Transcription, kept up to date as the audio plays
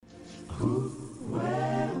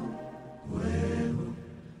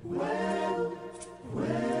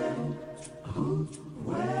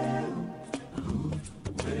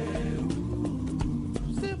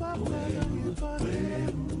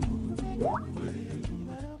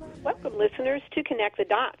Welcome, listeners, to Connect the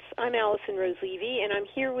Dots. I'm Alison Rose Levy, and I'm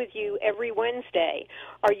here with you every Wednesday.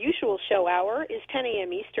 Our usual show hour is 10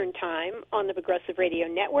 a.m. Eastern Time on the Progressive Radio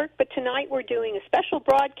Network, but tonight we're doing a special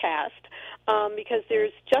broadcast because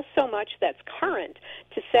there's just so much that's current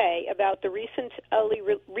to say about the recently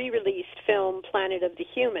re-released film Planet of the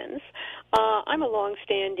Humans. I'm a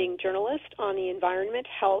long-standing journalist on the environment,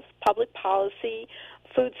 health, public policy,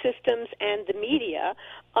 food systems, and the media,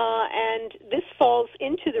 and this falls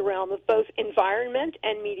into the realm of both environment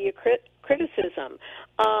and media criticism,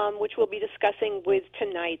 which we'll be discussing with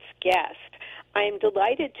tonight's guest. I am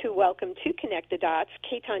delighted to welcome to Connect the Dots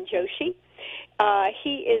Ketan Joshi.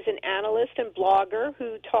 He is an analyst and blogger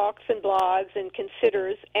who talks and blogs and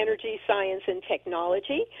considers energy, science, and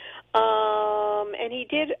technology. And he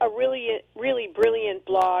did a really brilliant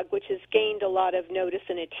blog, which has gained a lot of notice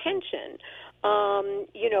and attention,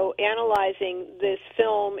 analyzing this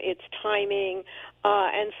film, its timing,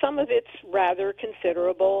 and some of its rather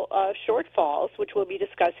considerable shortfalls, which we'll be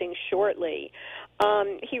discussing shortly.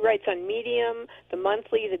 He writes on Medium, The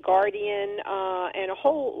Monthly, The Guardian, and a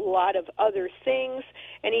whole lot of other things.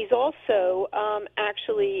 And he's also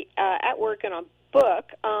actually at work on a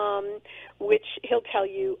book, which he'll tell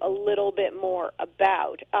you a little bit more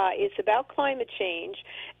about. It's about climate change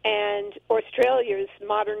and Australia's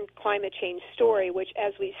modern climate change story, which,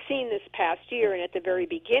 as we've seen this past year and at the very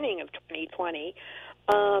beginning of 2020,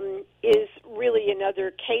 is really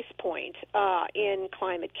another case point in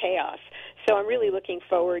climate chaos. So I'm really looking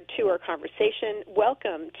forward to our conversation.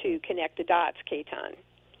 Welcome to Connect the Dots, Ketan.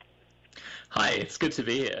 Hi, it's good to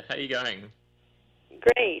be here. How are you going?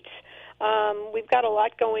 Great. We've got a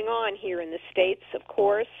lot going on here in the States, of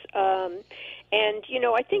course. And,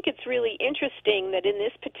 I think it's really interesting that in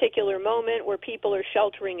this particular moment where people are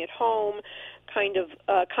sheltering at home, kind of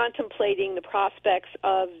contemplating the prospects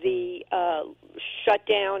of the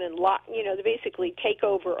shutdown and the basically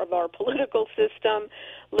takeover of our political system,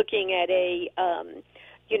 looking at a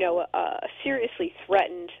seriously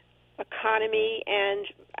threatened economy and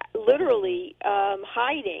literally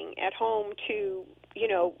hiding at home to,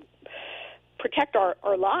 protect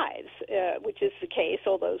our lives, which is the case,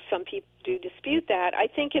 although some people do dispute that. I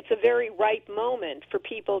think it's a very ripe moment for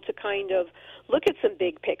people to kind of look at some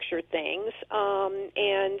big picture things.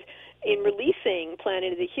 And in releasing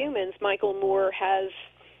Planet of the Humans, Michael Moore has,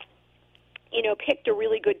 picked a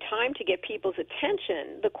really good time to get people's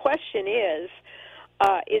attention. The question is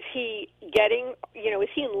he getting, is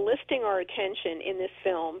he enlisting our attention in this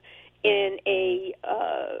film in a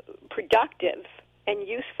productive and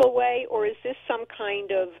useful way, or is this some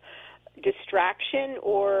kind of distraction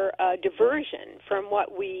or diversion from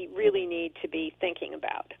what we really need to be thinking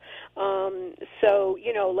about? So,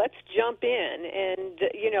 let's jump in and,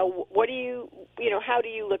 what do you, how do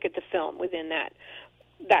you look at the film within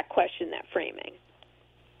that question, that framing?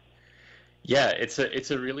 Yeah, it's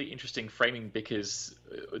a really interesting framing because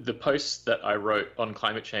the post that I wrote on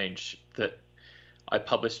climate change that I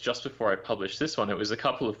published just before I published this one, it was a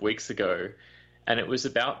couple of weeks ago, and it was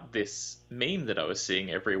about this meme that I was seeing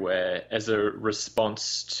everywhere as a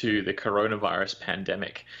response to the coronavirus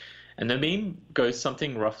pandemic. And the meme goes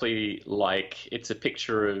something roughly like it's a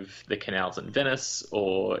picture of the canals in Venice,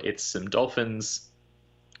 or it's some dolphins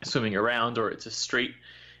swimming around, or it's a street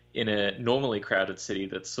in a normally crowded city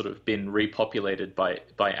that's sort of been repopulated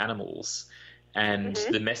by animals. And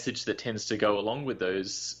the message that tends to go along with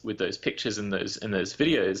those pictures and those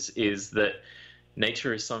videos is that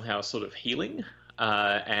nature is somehow sort of healing,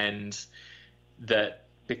 and that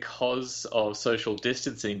because of social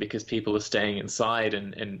distancing, because people are staying inside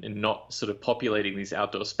and not sort of populating these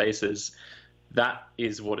outdoor spaces, that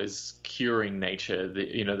is what is curing nature.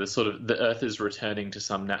 The earth is returning to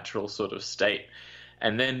some natural sort of state.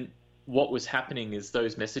 And then what was happening is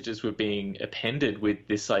those messages were being appended with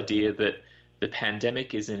this idea that the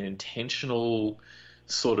pandemic is an intentional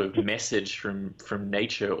sort of message from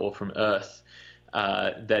nature or from Earth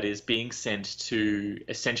that is being sent to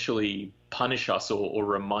essentially punish us or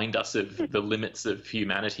remind us of the limits of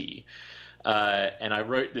humanity. And I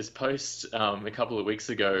wrote this post a couple of weeks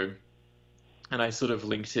ago, and I sort of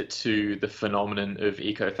linked it to the phenomenon of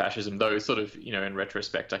ecofascism, though sort of, in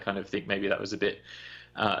retrospect, I kind of think maybe that was a bit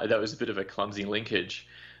of a clumsy linkage.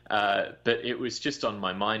 But it was just on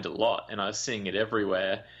my mind a lot, and I was seeing it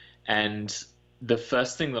everywhere. And the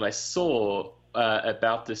first thing that I saw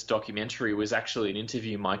about this documentary was actually an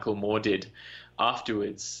interview Michael Moore did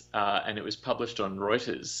afterwards, and it was published on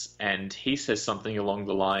Reuters. And he says something along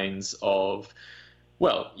the lines of,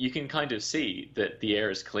 well, you can kind of see that the air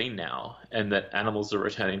is clean now and that animals are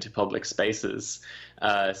returning to public spaces.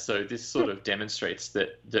 So this sort of demonstrates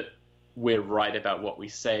that we're right about what we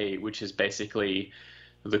say, which is basically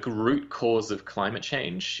the root cause of climate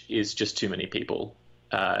change is just too many people.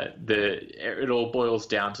 It all boils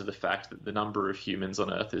down to the fact that the number of humans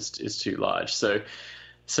on Earth is too large. So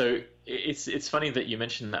it's funny that you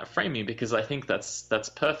mentioned that framing, because I think that's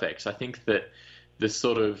perfect. I think that the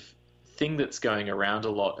sort of thing that's going around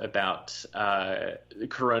a lot about the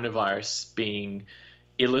coronavirus being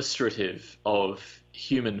illustrative of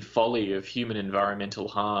human folly, of human environmental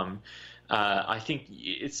harm, I think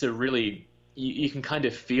it's a really, you can kind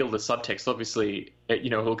of feel the subtext. Obviously,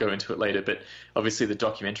 we'll go into it later, but obviously the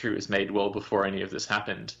documentary was made well before any of this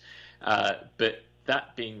happened. But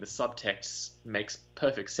that being the subtext makes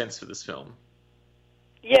perfect sense for this film.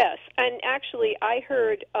 Yes, and actually I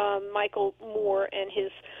heard Michael Moore and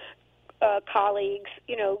his colleagues,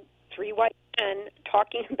 3 white men,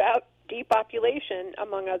 talking about depopulation,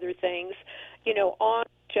 among other things, on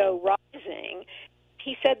the show Rising.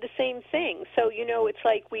 He said the same thing. So, it's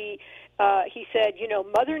like he said,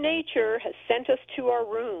 Mother Nature has sent us to our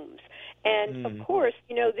rooms. And, of course,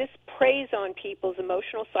 this preys on people's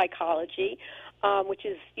emotional psychology, which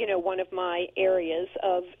is, one of my areas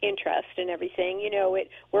of interest and everything.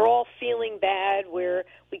 We're all feeling bad. We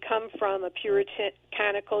come from a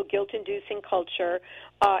puritanical, guilt-inducing culture.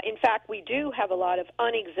 In fact, we do have a lot of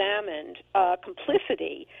unexamined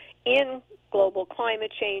complicity in global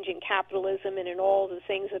climate change and capitalism and in all the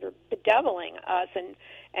things that are bedeviling us and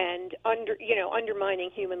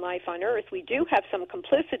undermining human life on Earth. We do have some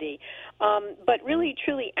complicity, but really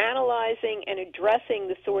truly analyzing and addressing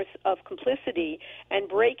the source of complicity and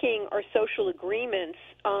breaking our social agreements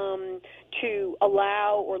to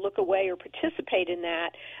allow or look away or participate in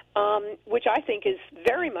that, which I think is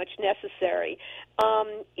very much necessary,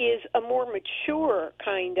 is a more mature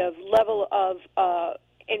kind of level of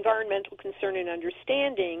environmental concern and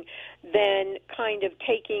understanding than kind of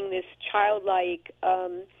taking this childlike,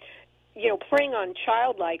 playing on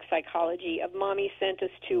childlike psychology of mommy sent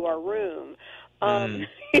us to our room, because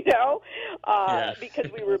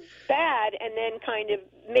we were bad, and then kind of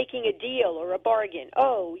making a deal or a bargain.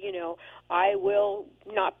 I will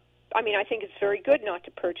not, I think it's very good not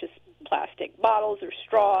to purchase plastic bottles or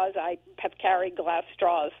straws. I have carried glass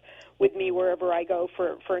straws with me wherever I go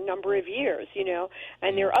for a number of years,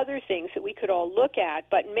 and there are other things that we could all look at,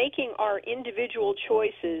 but making our individual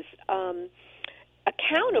choices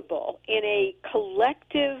accountable in a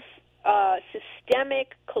collective,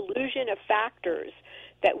 systemic collusion of factors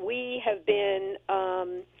that we have been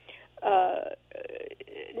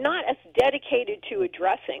not as dedicated to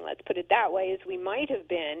addressing, let's put it that way, as we might have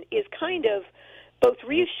been, is kind of both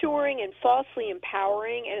reassuring and falsely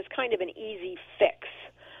empowering, and it's kind of an easy fix.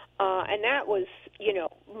 And that was,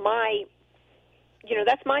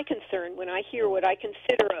 that's my concern when I hear what I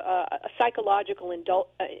consider a psychological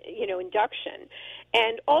induction.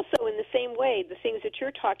 And also in the same way, the things that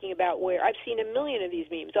you're talking about, where I've seen a million of these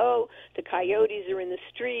memes. Oh, the coyotes are in the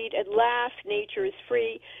street. At last, nature is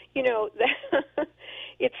free.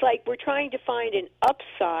 It's like we're trying to find an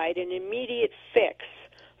upside, an immediate fix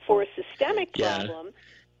for a systemic problem. Yeah.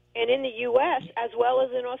 And in the U.S., as well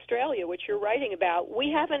as in Australia, which you're writing about,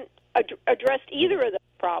 we haven't addressed either of those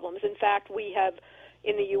problems. In fact, we have,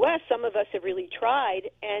 in the U.S., some of us have really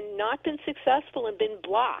tried and not been successful and been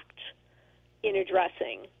blocked in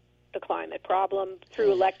addressing the climate problem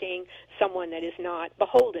through electing someone that is not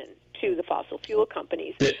beholden to the fossil fuel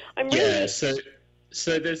companies.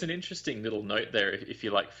 So there's an interesting little note there, if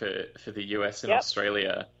you like, for the US and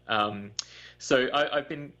Australia. So I've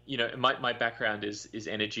been, my background is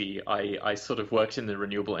energy. I sort of worked in the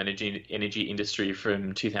renewable energy industry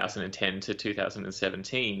from 2010 to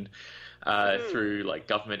 2017 through like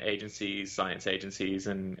government agencies, science agencies,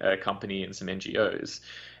 and a company and some NGOs.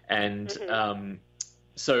 And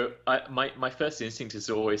so my first instinct is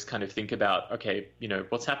to always kind of think about, okay,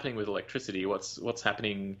 what's happening with electricity? What's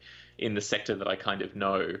happening in the sector that I kind of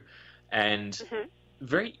know? And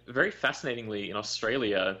very, very fascinatingly, in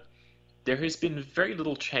Australia, there has been very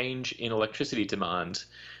little change in electricity demand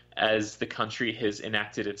as the country has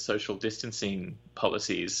enacted its social distancing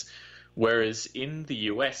policies, whereas in the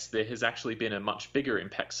US, there has actually been a much bigger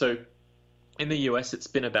impact. So in the US, it's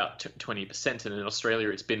been about 20%, and in Australia,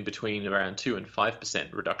 it's been between around 2 and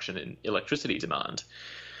 5% reduction in electricity demand.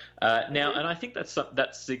 Now, and I think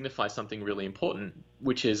that signifies something really important,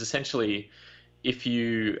 which is essentially,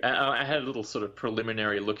 I had a little sort of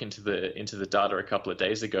preliminary look into the data a couple of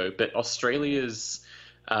days ago, but a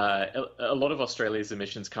lot of Australia's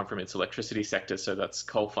emissions come from its electricity sector, so that's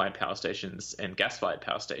coal-fired power stations and gas-fired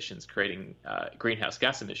power stations creating greenhouse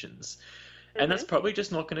gas emissions. And that's probably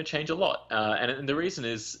just not going to change a lot. And the reason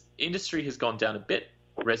is industry has gone down a bit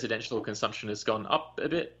residential consumption has gone up a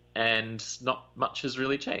bit, and not much has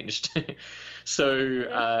really changed. So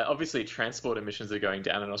obviously transport emissions are going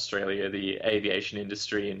down in Australia, the aviation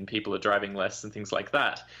industry, and people are driving less and things like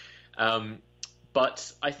that.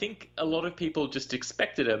 But I think a lot of people just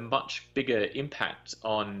expected a much bigger impact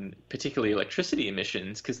on particularly electricity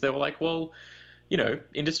emissions, because they were like, well,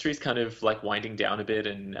 industry's kind of like winding down a bit,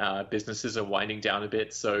 and businesses are winding down a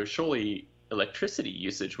bit, so surely electricity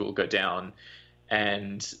usage will go down.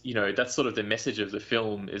 And, that's sort of the message of the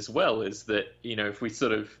film as well, is that,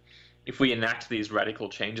 if we enact these radical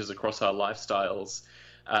changes across our lifestyles,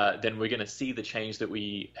 then we're going to see the change that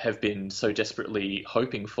we have been so desperately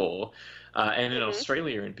hoping for. And in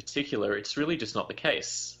Australia in particular, it's really just not the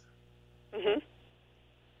case.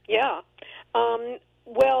 Yeah.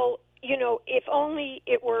 Well, if only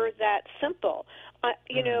it were that simple.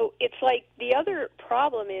 It's like the other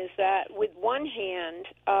problem is that with one hand,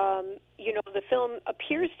 the film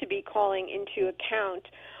appears to be calling into account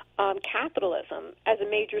capitalism as a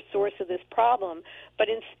major source of this problem,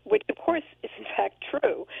 which of course is in fact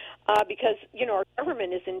true, because our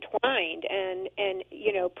government is entwined and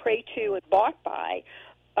prey to and bought by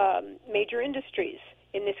major industries.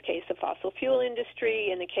 In this case, the fossil fuel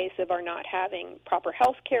industry. In the case of our not having proper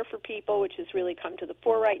health care for people, which has really come to the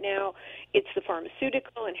fore right now, it's the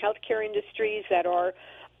pharmaceutical and healthcare industries that are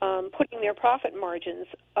putting their profit margins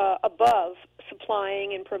above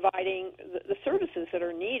supplying and providing the services that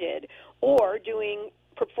are needed, or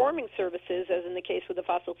performing services, as in the case with the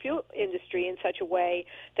fossil fuel industry, in such a way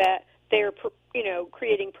that they're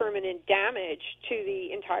creating permanent damage to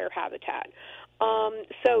the entire habitat.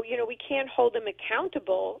 So we can't hold them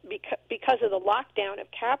accountable because of the lockdown of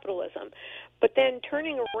capitalism. But then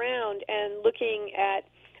turning around and looking at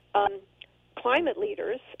climate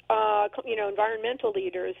leaders, environmental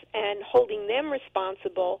leaders, and holding them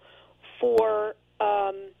responsible for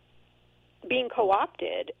being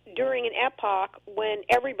co-opted during an epoch when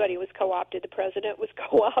everybody was co-opted. The president was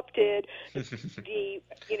co-opted. The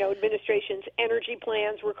administration's energy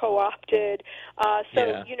plans were co-opted.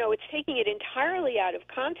 It's taking it entirely out of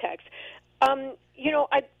context.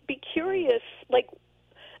 I'd be curious,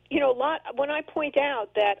 when I point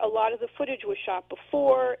out that a lot of the footage was shot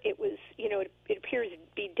before, it was, it appears to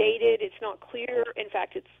be dated. It's not clear. In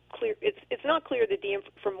fact, it's clear. It's not clear that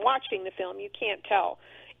from watching the film, you can't tell,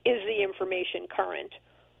 is the information current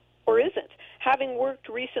or isn't? Having worked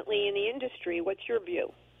recently in the industry, what's your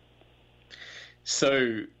view?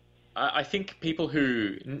 So I think people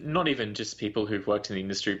who, not even just people who've worked in the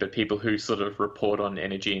industry, but people who sort of report on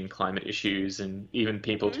energy and climate issues, and even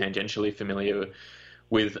people tangentially familiar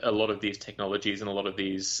with a lot of these technologies and a lot of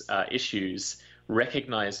these issues,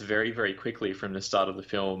 recognize very, very quickly from the start of the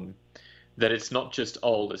film that it's not just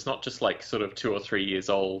old. It's not just like sort of 2 or 3 years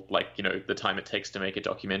old, like, the time it takes to make a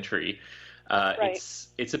documentary. Right.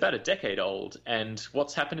 It's about a decade old, and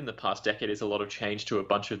what's happened in the past decade is a lot of change to a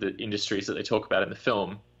bunch of the industries that they talk about in the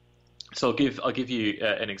film. So I'll give you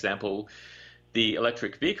an example. The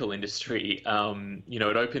electric vehicle industry,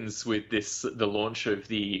 it opens with the launch of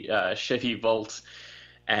the Chevy Volt.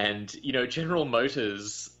 And, General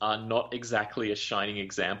Motors are not exactly a shining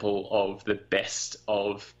example of the best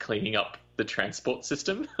of cleaning up the transport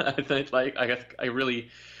system. I think,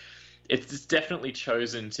 it's definitely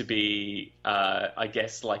chosen to be, like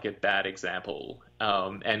a bad example.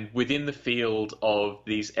 And within the field of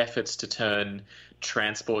these efforts to turn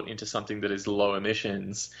transport into something that is low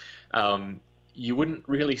emissions, you wouldn't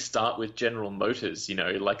really start with General Motors,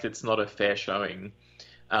 it's not a fair showing.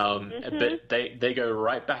 But they go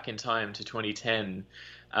right back in time to 2010,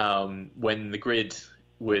 when the grid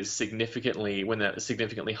was when a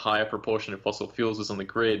significantly higher proportion of fossil fuels was on the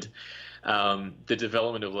grid. The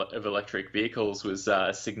development of electric vehicles was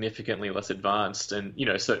significantly less advanced, and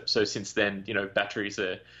so since then, batteries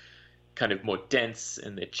are kind of more dense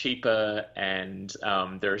and they're cheaper, and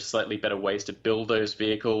there are slightly better ways to build those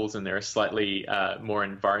vehicles, and there are slightly more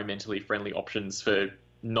environmentally friendly options for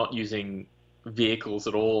not using vehicles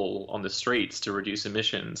at all on the streets to reduce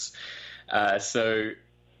emissions. So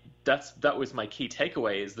that was my key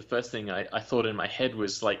takeaway. Is the first thing I thought in my head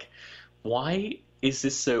was like, why is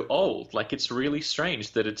this so old? Like, it's really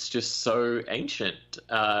strange that it's just so ancient.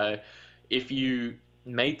 If you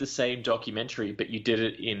made the same documentary but you did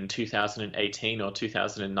it in 2018 or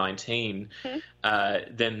 2019,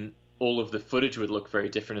 then all of the footage would look very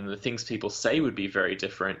different, and the things people say would be very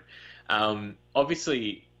different.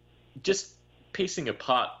 Obviously, just piecing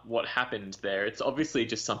apart what happened there, it's obviously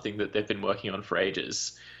just something that they've been working on for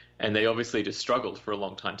ages, and they obviously just struggled for a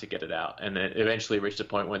long time to get it out, and then eventually reached a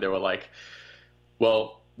point where they were like,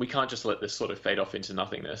 well, we can't just let this sort of fade off into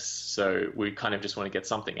nothingness. So we kind of just want to get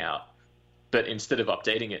something out. But instead of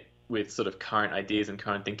updating it with sort of current ideas and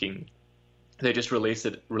current thinking, they just released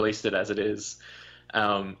it as it is.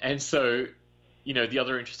 And so, the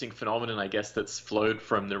other interesting phenomenon, I guess, that's flowed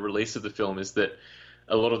from the release of the film is that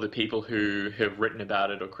a lot of the people who have written about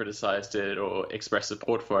it or criticized it or expressed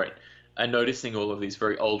support for it are noticing all of these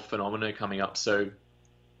very old phenomena coming up. So,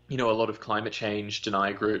 a lot of climate change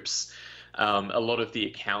denier groups, a lot of the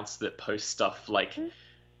accounts that post stuff like,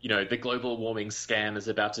 the global warming scam is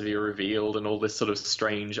about to be revealed and all this sort of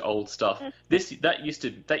strange old stuff. That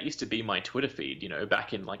used to be my Twitter feed,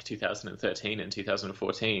 back in like 2013 and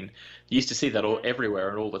 2014. You used to see that all everywhere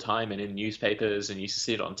and all the time and in newspapers, and you used to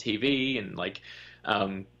see it on TV, and like,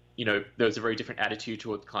 there was a very different attitude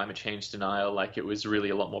toward climate change denial. Like, it was really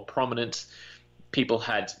a lot more prominent. People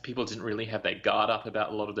didn't really have their guard up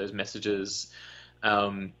about a lot of those messages.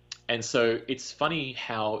 And so it's funny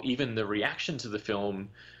how even the reaction to the film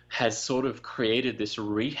has sort of created this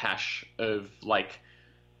rehash of like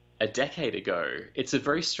a decade ago. It's a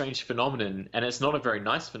very strange phenomenon, and it's not a very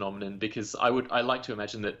nice phenomenon, because I like to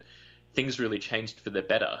imagine that things really changed for the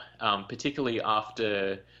better, particularly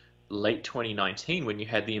after late 2019, when you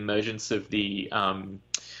had the emergence of the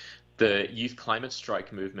youth climate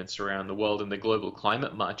strike movements around the world and the global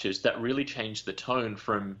climate marches. That really changed the tone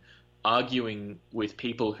from arguing with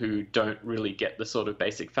people who don't really get the sort of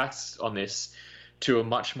basic facts on this to a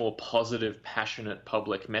much more positive, passionate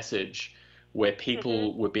public message where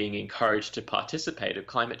people were being encouraged to participate. If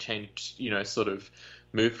climate change, sort of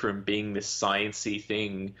moved from being this sciencey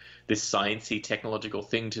thing, this sciencey technological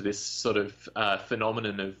thing, to this sort of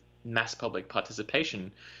phenomenon of mass public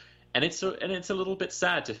participation. And it's a little bit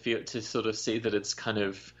sad to sort of see that it's kind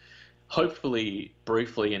of, hopefully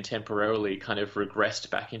briefly and temporarily, kind of regressed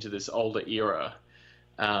back into this older era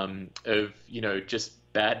of just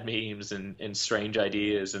bad memes and strange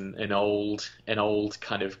ideas and old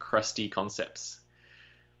kind of crusty concepts.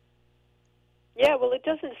 Yeah, well, it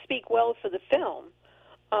doesn't speak well for the film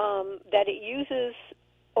that it uses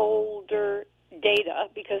older data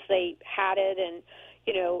because they had it, and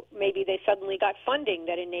maybe they suddenly got funding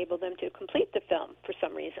that enabled them to complete the film for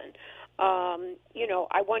some reason.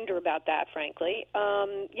 I wonder about that, frankly.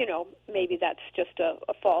 Maybe that's just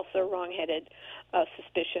a false or wrong-headed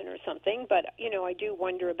suspicion or something, but, I do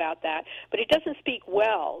wonder about that. But it doesn't speak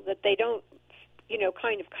well that they don't,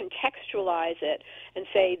 kind of contextualize it and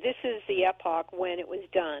say, this is the epoch when it was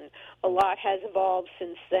done. A lot has evolved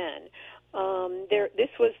since then. This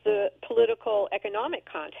was the political, economic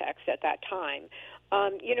context at that time.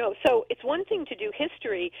 So it's one thing to do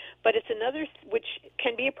history, but it's another which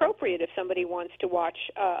can be appropriate if somebody wants to watch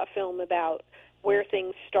a film about where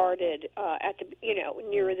things started at the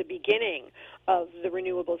near the beginning of the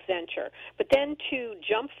renewables venture. But then to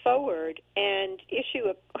jump forward and issue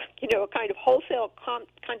a kind of wholesale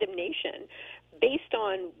condemnation based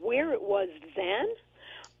on where it was then,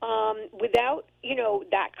 without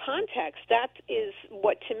that context, that is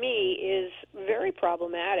what to me is very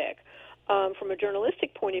problematic. From a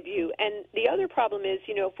journalistic point of view. And the other problem is,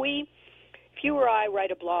 if you or I write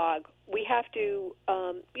a blog, we have to,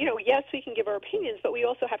 yes, we can give our opinions, but we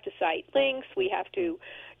also have to cite links. We have to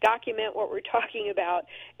document what we're talking about.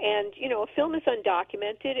 And, a film is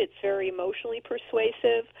undocumented. It's very emotionally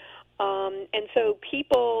persuasive. And so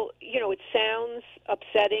people, it sounds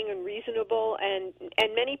upsetting and reasonable. And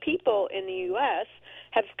many people in the U.S.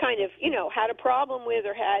 have kind of, had a problem with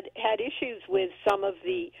or had issues with some of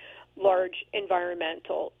the large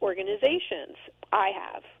environmental organizations.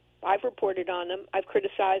 I've reported on them. I've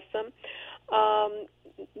criticized them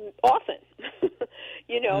often.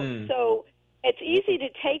 So it's easy to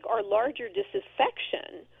take our larger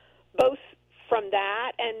disaffection, both from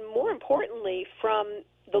that and, more importantly, from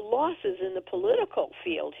the losses in the political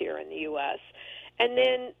field here in the U.S., and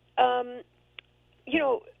then,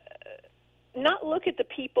 not look at the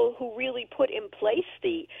people who really put in place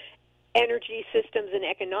the energy systems and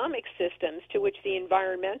economic systems to which the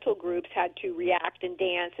environmental groups had to react and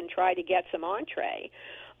dance and try to get some entree.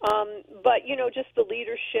 But, just the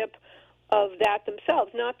leadership of that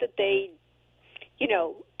themselves. Not that they,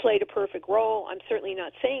 played a perfect role. I'm certainly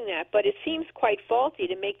not saying that. But it seems quite faulty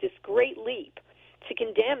to make this great leap to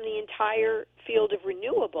condemn the entire field of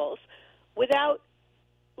renewables without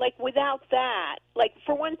that. Like,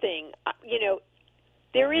 for one thing,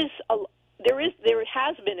 there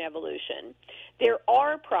has been evolution. There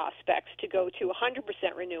are prospects to go to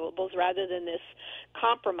 100% renewables rather than this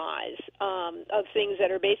compromise of things that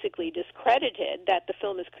are basically discredited that the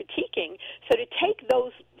film is critiquing. So to take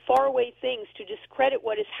those faraway things to discredit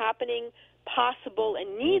what is happening, possible,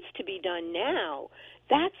 and needs to be done now,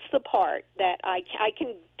 That's the part that I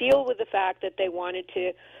can deal with, the fact that they wanted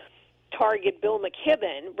to target Bill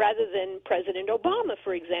McKibben rather than President Obama,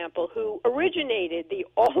 for example, who originated the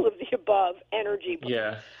all of the above energy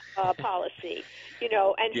policy,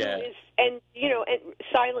 and who is, and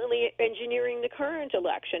silently engineering the current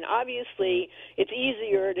election. Obviously, it's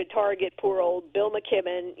easier to target poor old Bill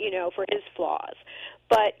McKibben, for his flaws.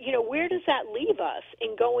 But, where does that leave us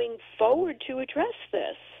in going forward to address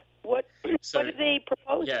this? What are they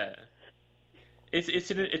proposing? Yeah.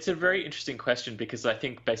 It's a very interesting question, because I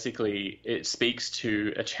think basically it speaks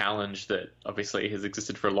to a challenge that obviously has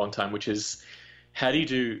existed for a long time, which is, how do you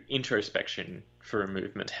do introspection for a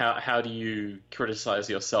movement? How do you criticize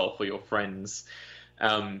yourself or your friends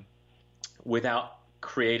without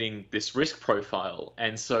creating this risk profile?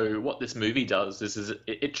 And so what this movie does is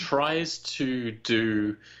it tries to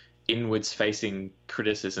do inwards facing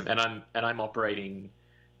criticism, and I'm operating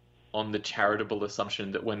on the charitable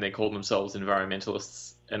assumption that when they call themselves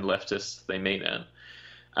environmentalists and leftists, they mean it.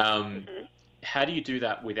 How do you do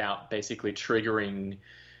that without basically triggering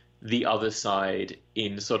the other side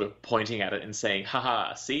in sort of pointing at it and saying,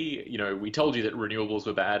 haha, see, we told you that renewables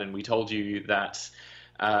were bad, and we told you that,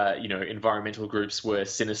 environmental groups were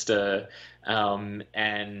sinister,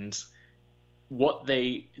 and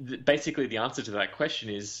basically the answer to that question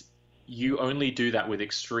is, you only do that with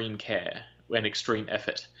extreme care and extreme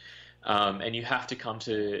effort. And you have to come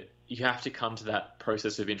to that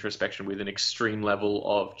process of introspection with an extreme level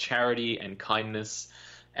of charity and kindness,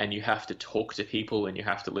 and you have to talk to people and you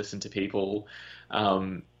have to listen to people.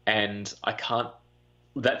 And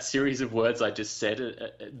that series of words I just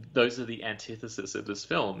said, those are the antithesis of this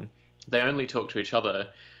film. They only talk to each other.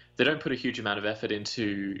 They don't put a huge amount of effort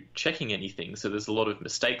into checking anything, so there's a lot of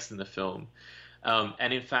mistakes in the film.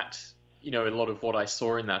 And in fact, a lot of what I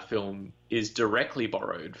saw in that film is directly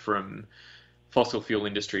borrowed from fossil fuel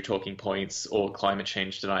industry talking points or climate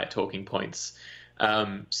change denier talking points.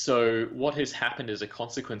 So what has happened as a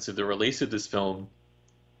consequence of the release of this film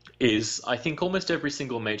is, I think almost every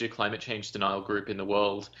single major climate change denial group in the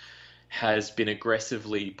world has been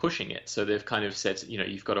aggressively pushing it. So they've kind of said,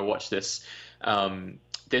 you've got to watch this.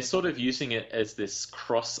 They're sort of using it as this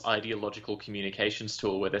cross-ideological communications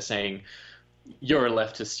tool, where they're saying, you're a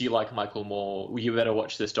leftist, you like Michael Moore, you better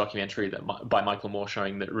watch this documentary by Michael Moore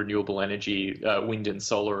showing that renewable energy, wind and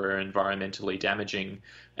solar, are environmentally damaging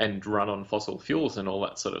and run on fossil fuels and all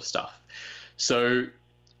that sort of stuff. So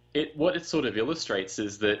what it sort of illustrates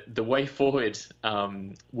is that the way forward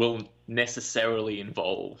will necessarily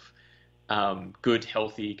involve good,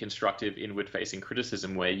 healthy, constructive, inward-facing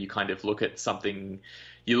criticism, where you kind of look at something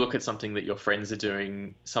that your friends are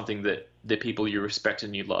doing, something that the people you respect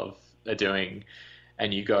and you love are doing,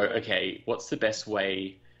 and you go, okay, what's the best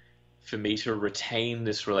way for me to retain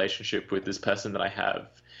this relationship with this person that I have?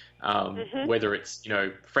 Whether it's,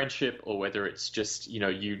 friendship, or whether it's just,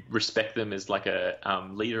 you respect them as like a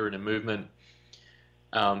leader in a movement,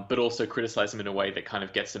 but also criticize them in a way that kind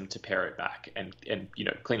of gets them to pare it back and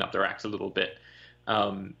clean up their act a little bit.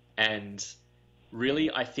 And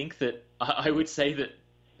really, I think that I would say that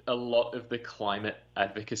a lot of the climate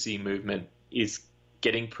advocacy movement is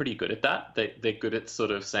getting pretty good at that. They're good at sort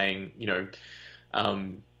of saying,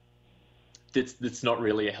 that's not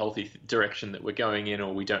really a healthy direction that we're going in,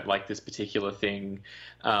 or we don't like this particular thing.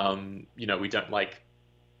 We don't like,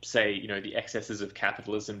 say, the excesses of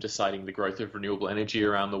capitalism deciding the growth of renewable energy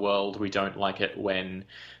around the world. We don't like it when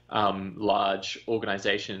large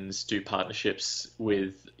organizations do partnerships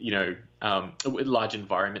with, large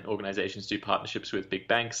environment organizations do partnerships with big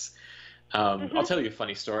banks. I'll tell you a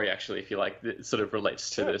funny story, actually, if you like, that sort of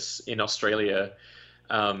relates to this. In Australia,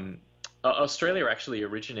 Australia actually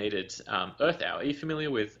originated Earth Hour. Are you familiar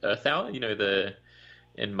with Earth Hour?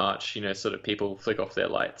 In March, sort of people flick off their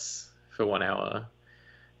lights for 1 hour.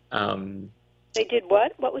 They did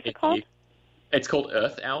what? What was it called? It's called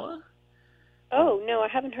Earth Hour. Oh, no, I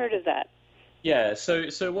haven't heard of that. Yeah,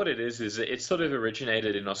 so what it is it sort of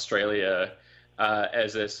originated in Australia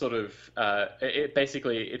as a sort of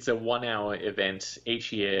it's a 1 hour event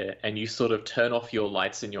each year, and you sort of turn off your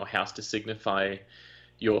lights in your house to signify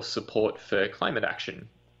your support for climate action.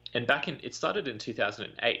 And it started in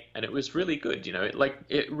 2008, and it was really good.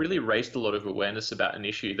 It really raised a lot of awareness about an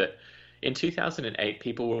issue that in 2008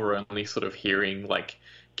 people were only sort of hearing like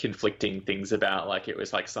conflicting things about. Like, it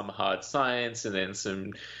was like some hard science and then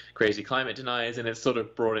some crazy climate deniers, and it sort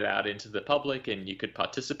of brought it out into the public, and you could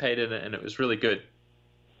participate in it, and it was really good.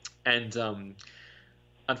 And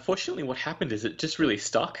unfortunately what happened is it just really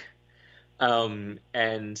stuck, and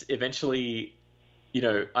eventually,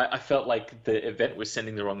 I felt like the event was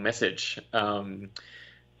sending the wrong message.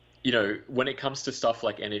 when it comes to stuff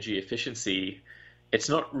like energy efficiency, it's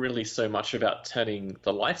not really so much about turning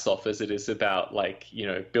the lights off as it is about like,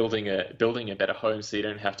 building a better home so you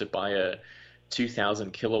don't have to buy a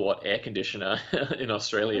 2000 kilowatt air conditioner in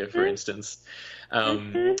Australia, for Mhm. instance.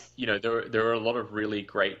 Mhm. There are a lot of really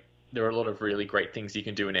great things you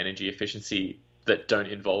can do in energy efficiency that don't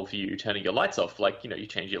involve you turning your lights off. Like, you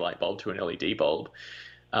change your light bulb to an LED bulb.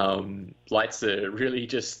 Lights are really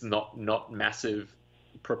just not massive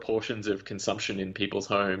proportions of consumption in people's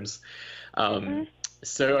homes. Um, Mhm.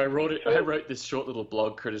 so I True. wrote this short little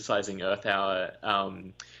blog criticizing Earth Hour,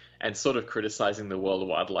 and sort of criticizing the World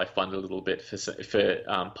Wildlife Fund a little bit for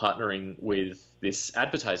partnering with this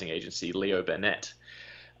advertising agency, Leo Burnett.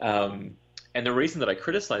 Um, and the reason that I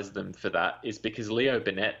criticized them for that is because Leo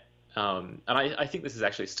Burnett, and I think this is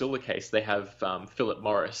actually still the case, they have Philip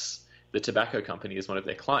Morris, the tobacco company, as one of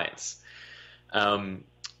their clients. Um,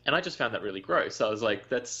 and I just found that really gross. I was like,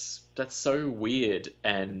 that's so weird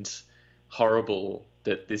and horrible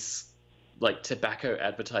that this like tobacco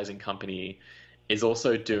advertising company is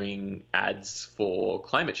also doing ads for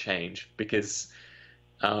climate change, because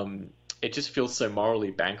um, it just feels so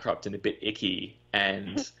morally bankrupt and a bit icky.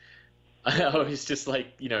 And I Mhm. was just like,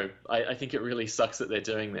 I think it really sucks that they're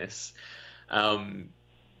doing this. Um,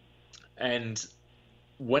 and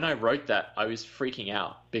when I wrote that, I was freaking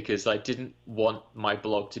out because I didn't want my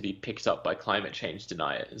blog to be picked up by climate change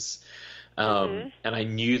deniers. Mhm. And I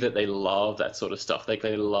knew that they love that sort of stuff. Like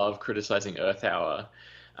they love criticizing Earth Hour,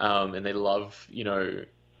 and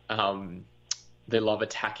um, they love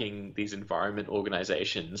attacking these environment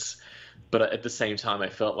organizations. But at the same time, I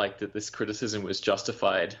felt like that this criticism was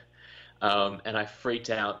justified. And I freaked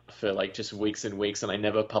out for like just weeks and weeks, and I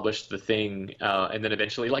never published the thing. And then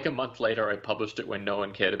eventually, like a month later, I published it when no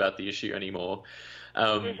one cared about the issue anymore.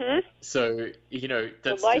 Mhm. So, The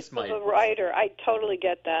that's life just of my. a writer. I totally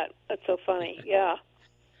get that. That's so funny. Yeah.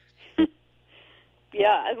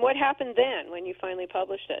 Yeah. And what happened then when you finally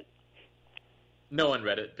published it? No one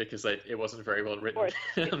read it because it wasn't very well Of written, course.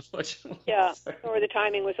 unfortunately. Yeah. So. Or the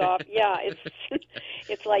timing was off. Yeah. It's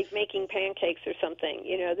it's like making pancakes or something.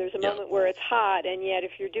 There's a Yeah. moment where it's hot, and yet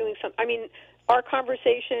if you're doing some, I mean, our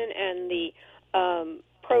conversation and the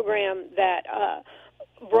program that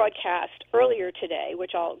broadcast earlier today,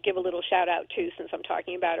 which I'll give a little shout out to since I'm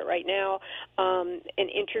talking about it right now, an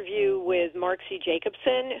interview with Mark C.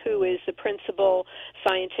 Jacobson, who is the principal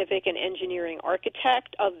scientific and engineering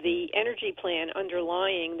architect of the energy plan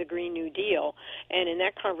underlying the Green New Deal. And in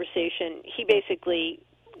that conversation, he basically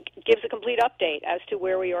gives a complete update as to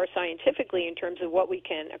where we are scientifically in terms of what we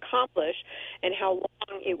can accomplish and how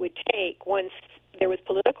long it would take once there was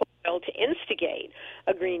political will to instigate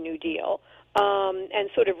a Green New Deal, and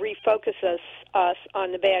sort of refocus us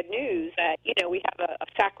on the bad news that, we have a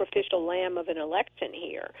sacrificial lamb of an election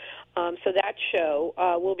here. So that show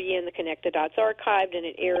will be in the Connect the Dots archived, and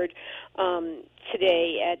it aired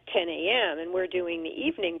today at 10 a.m., and we're doing the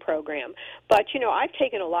evening program. But, I've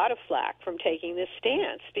taken a lot of flack from taking this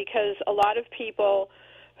stance because a lot of people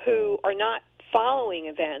who are not following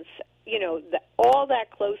events, all that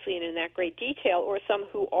closely and in that great detail, or some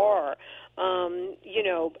who are,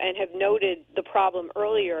 and have noted the problem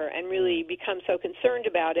earlier and really become so concerned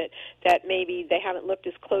about it that maybe they haven't looked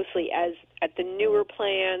as closely as at the newer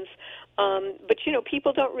plans. But,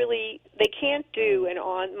 people don't really, they can't do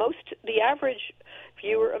the average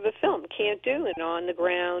viewer of a film can't do an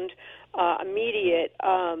on-the-ground, immediate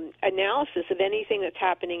analysis of anything that's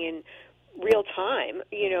happening in real time,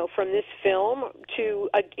 from this film to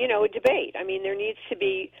a debate. I mean, there needs to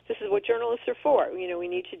be. This is what journalists are for. We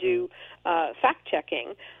need to do fact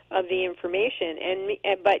checking of the information.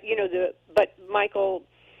 But Michael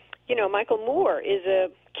Moore is a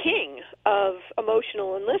king of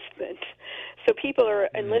emotional enlistment. So people are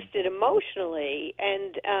enlisted emotionally,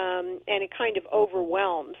 and it kind of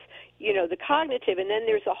overwhelms the cognitive. And then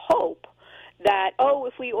there's a hope that,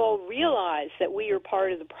 if we all realize that we are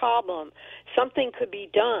part of the problem, something could be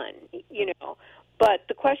done, But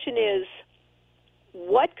the question is,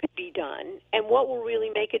 what could be done and what will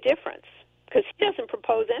really make a difference? Because he doesn't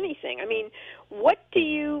propose anything. I mean, what do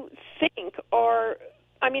you think are,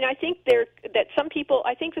 I think that some people,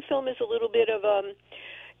 I think the film is a little bit of a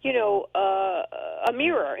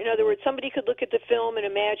mirror. In other words, somebody could look at the film and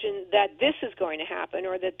imagine that this is going to happen,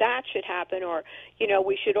 or that should happen, or,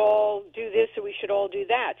 we should all do this or we should all do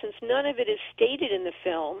that. Since none of it is stated in the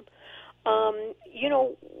film,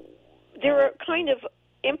 there are kind of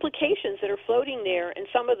implications that are floating there, and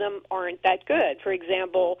some of them aren't that good. For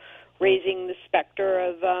example, raising the specter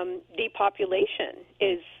of depopulation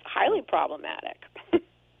is highly problematic.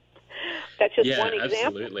 That's just Yeah, one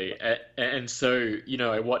example. absolutely. And so,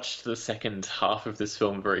 I watched the second half of this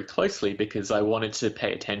film very closely because I wanted to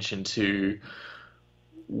pay attention to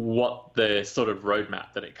what the sort of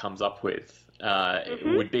roadmap that it comes up with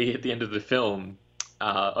Mhm. would be at the end of the film.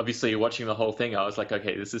 Obviously, watching the whole thing, I was like,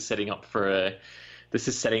 okay, this is setting up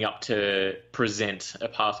to present a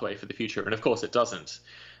pathway for the future, and of course, it doesn't.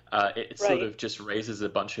 It sort Right. of just raises a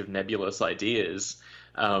bunch of nebulous ideas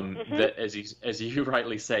Mhm. that, as you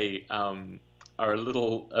rightly say, are a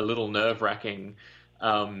little nerve wracking.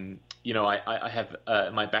 I have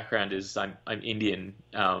my background is I'm Indian,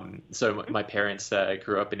 so my parents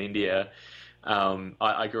grew up in India.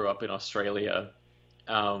 I grew up in Australia,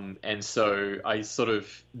 and so I sort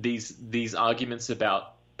of these arguments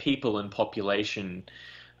about people and population,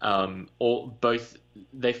 all both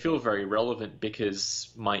they feel very relevant because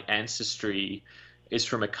my ancestry is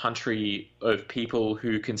from a country of people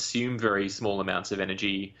who consume very small amounts of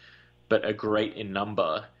energy but are great in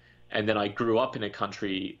number. And then I grew up in a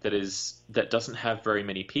country that doesn't have very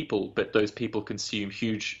many people, but those people consume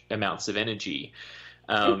huge amounts of energy.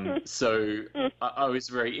 So I was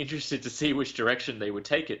very interested to see which direction they would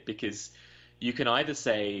take it because you can either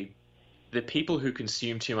say the people who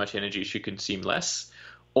consume too much energy should consume less,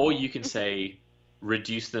 or you can say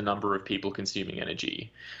reduce the number of people consuming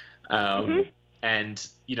energy. Mhm. Um, and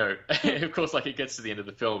of course, like it gets to the end of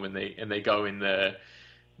the film and they go in the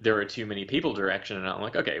there are too many people direction, and I'm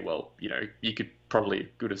like, okay, well, you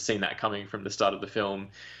could have seen that coming from the start of the film,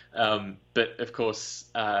 but of course,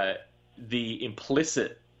 the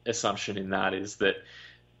implicit assumption in that is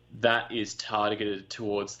that is targeted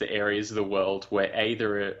towards the areas of the world where A,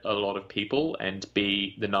 there are a lot of people, and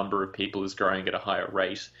B, the number of people is growing at a higher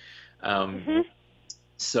rate. Um, Mhm.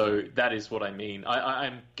 so that is what I mean.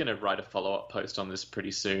 I'm going to write a follow-up post on this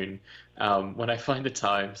pretty soon when I find the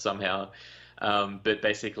time somehow. But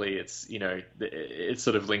basically, it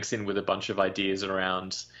sort of links in with a bunch of ideas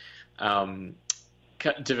around um,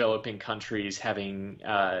 developing countries having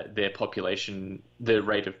their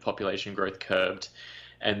rate of population growth curbed,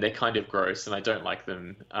 and they're kind of gross, and I don't like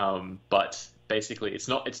them. But basically, it's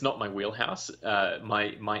not my wheelhouse.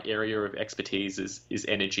 My area of expertise is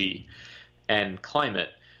energy and climate.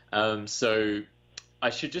 So I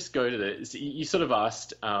should just go to so you sort of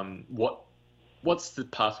asked what's the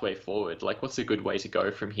pathway forward? Like, what's a good way to go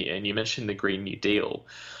from here? And you mentioned the Green New Deal.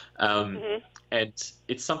 Um, Mhm. and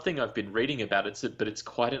it's something I've been reading about, but it's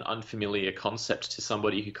quite an unfamiliar concept to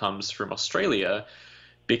somebody who comes from Australia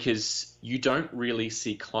because you don't really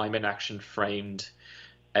see climate action framed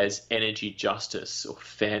as energy justice or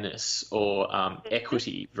fairness or Mhm.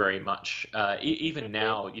 equity very much. Even Mhm.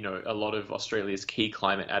 now, a lot of Australia's key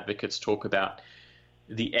climate advocates talk about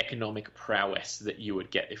the economic prowess that you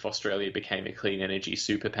would get if Australia became a clean energy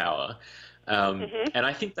superpower. Mhm. And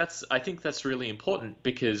I think that's really important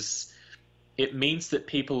because it means that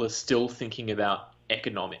people are still thinking about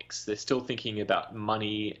economics. They're still thinking about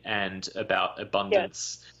money and about Yes.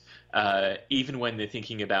 abundance, even when they're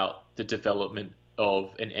thinking about the development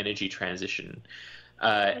of an energy transition.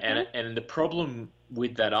 Mhm. And the problem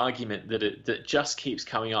with that argument that just keeps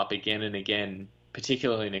coming up again and again,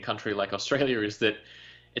 particularly in a country like Australia, is that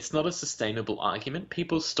it's not a sustainable argument.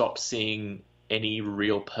 People stop seeing any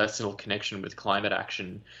real personal connection with climate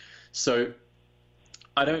action. So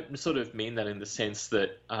I don't sort of mean that in the sense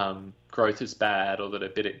that growth is bad or that a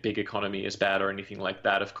big economy is bad or anything like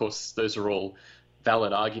that. Of course, those are all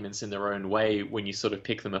valid arguments in their own way when you sort of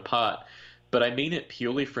pick them apart. But I mean it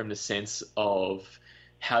purely from the sense of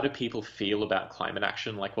how do people feel about climate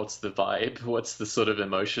action? Like, what's the vibe? What's the sort of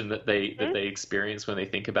emotion that they that Mhm. they experience when they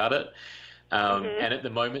think about it? Mhm. And at the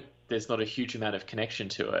moment, there's not a huge amount of connection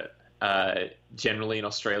to it. Generally, in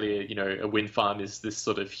Australia, a wind farm is this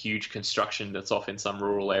sort of huge construction that's off in some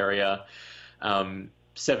rural area.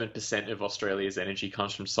 7% of Australia's energy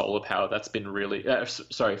comes from solar power. That's been really,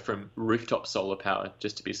 sorry, from rooftop solar power,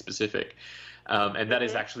 just to be specific. And that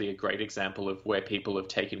is Mhm. actually a great example of where people have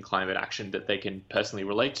taken climate action that they can personally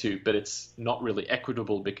relate to, but it's not really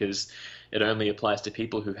equitable because it only applies to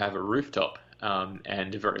people who have a rooftop.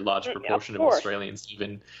 And a very large Of proportion of course. Australians live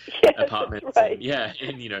in Yes, that's apartments, and right. yeah,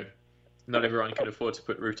 and not everyone can afford to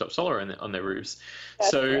put rooftop solar on their roofs.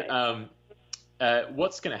 That's So right.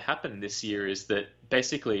 what's going to happen this year is that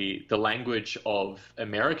basically the language of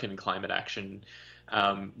American climate action,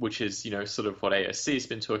 which is sort of what AOC has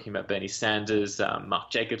been talking about, Bernie Sanders,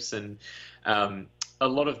 Mark Jacobson, a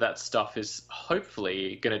lot of that stuff is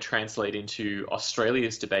hopefully going to translate into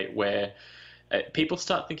Australia's debate where people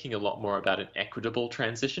start thinking a lot more about an equitable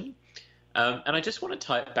transition. And I just want to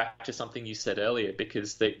tie it back to something you said earlier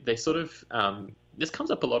because they sort of this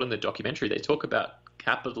comes up a lot in the documentary. They talk about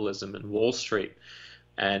capitalism and Wall Street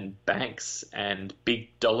and banks and big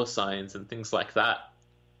dollar signs and things like that.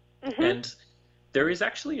 Mm-hmm. And there is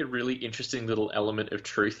actually a really interesting little element of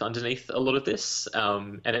truth underneath a lot of this,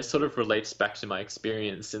 and it sort of relates back to my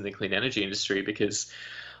experience in the clean energy industry, because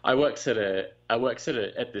I worked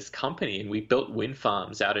at this company, and we built wind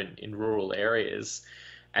farms out in rural areas,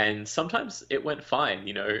 and sometimes it went fine.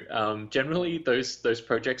 Generally those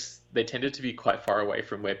projects, they tended to be quite far away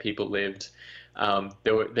from where people lived.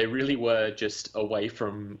 They really were just away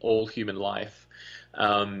from all human life.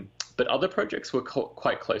 But other projects were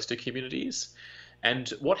quite close to communities. And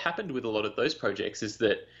what happened with a lot of those projects is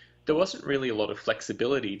that there wasn't really a lot of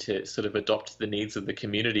flexibility to sort of adopt the needs of the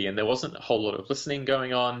community, and there wasn't a whole lot of listening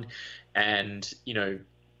going on. And,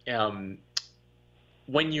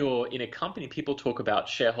 when you're in a company, people talk about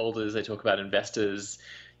shareholders, they talk about investors,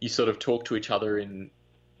 you sort of talk to each other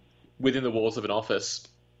within the walls of an office,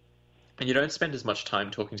 and you don't spend as much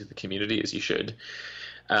time talking to the community as you should.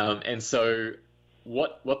 And so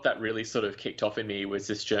what that really sort of kicked off in me was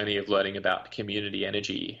this journey of learning about community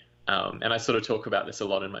energy. And I sort of talk about this a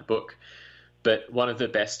lot in my book. But one of the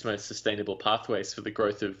best, most sustainable pathways for the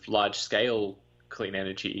growth of large-scale clean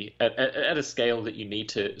energy at a scale that you need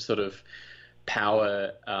to sort of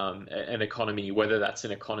power an economy, whether that's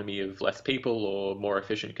an economy of less people or more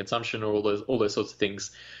efficient consumption or all those sorts of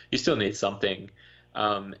things, you still need something.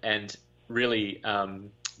 And really,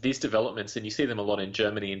 these developments, and you see them a lot in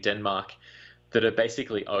Germany and Denmark, that are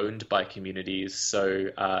basically owned by communities.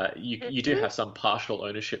 So you do have some partial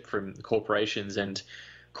ownership from corporations, and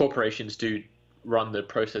corporations do run the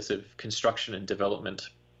process of construction and development.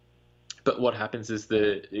 But what happens is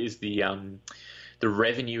the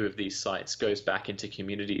revenue of these sites goes back into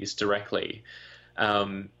communities directly.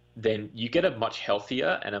 Then you get a much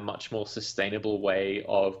healthier and a much more sustainable way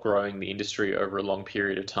of growing the industry over a long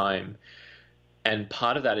period of time. And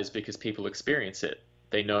part of that is because people experience it.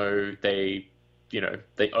 They know they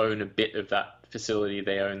own a bit of that facility.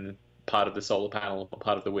 They own part of the solar panel or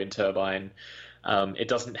part of the wind turbine. It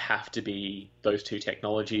doesn't have to be those two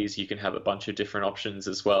technologies. You can have a bunch of different options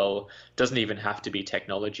as well. It doesn't even have to be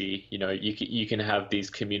technology. You can have these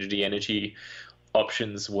community energy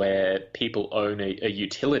options where people own a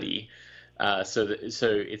utility. So it's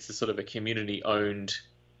a sort of a community-owned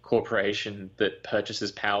corporation that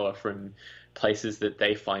purchases power from places that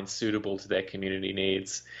they find suitable to their community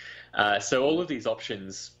needs. So all of these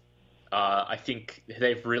options, I think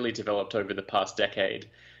they've really developed over the past decade.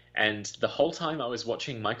 And the whole time I was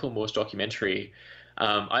watching Michael Moore's documentary,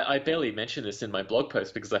 I barely mentioned this in my blog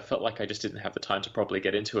post because I felt like I just didn't have the time to properly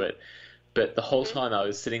get into it. But the whole time I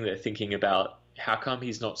was sitting there thinking about how come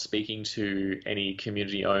he's not speaking to any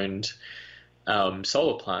community-owned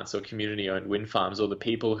solar plants or community-owned wind farms, or the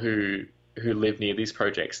people who live near these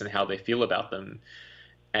projects and how they feel about them,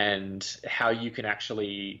 and how you can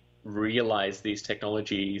actually realize these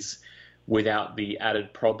technologies without the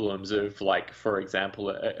added problems of, like, for example,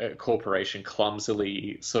 a corporation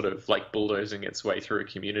clumsily sort of like bulldozing its way through a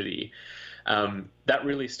community. That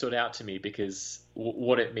really stood out to me because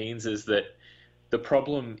what it means is that the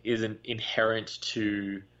problem isn't inherent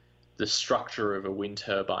to the structure of a wind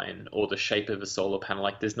turbine or the shape of a solar panel.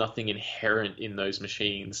 Like, there's nothing inherent in those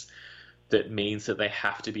machines that means that they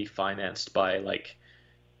have to be financed by, like,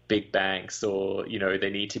 big banks, or they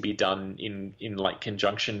need to be done in like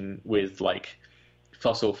conjunction with like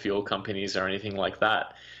fossil fuel companies or anything like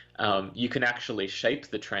that. You can actually shape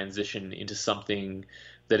the transition into something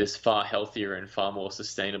that is far healthier and far more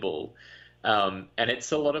sustainable. And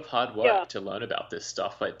it's a lot of hard work to learn about this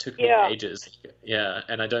stuff. It took me ages. Yeah,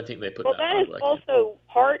 and I don't think they put that hard work in. Well, that is also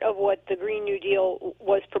part of what the Green New Deal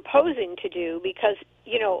was proposing to do, because,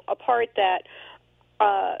 a part that,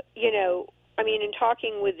 in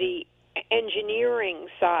talking with the engineering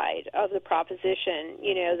side of the proposition,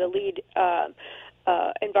 the lead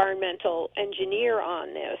environmental engineer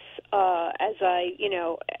on this, as I,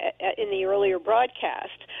 in the earlier broadcast,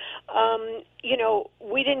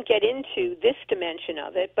 we didn't get into this dimension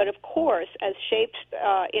of it, but of course, as shaped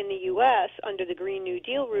in the U.S. under the Green New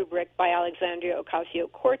Deal rubric by Alexandria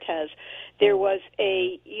Ocasio-Cortez, there was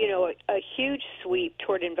a huge sweep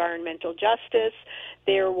toward environmental justice.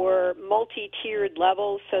 There were multi-tiered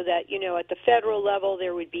levels so that, at the federal level,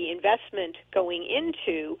 there would be investment going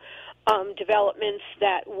into developments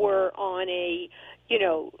that were on a,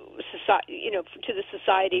 to the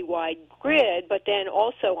society-wide grid, but then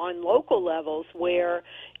also on local levels where,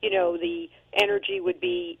 the energy would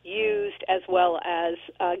be used as well as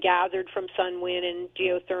gathered from sun, wind, and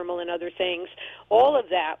geothermal and other things. All of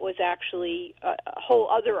that was actually a whole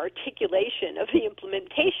other articulation of the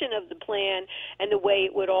implementation of the plan and the way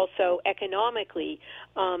it would also economically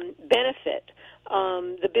benefit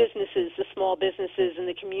the businesses, the small businesses, and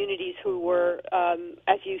the communities who were,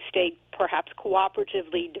 as you state, perhaps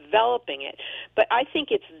cooperatively developing it. But I think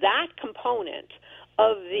it's that component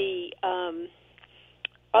of the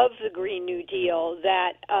Green New Deal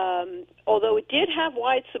that, although it did have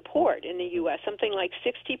wide support in the U.S., something like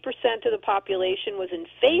 60% of the population was in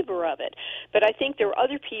favor of it, but I think there were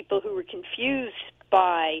other people who were confused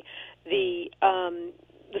by the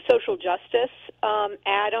social justice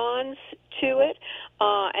add-ons to it,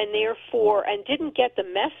 and therefore, and didn't get the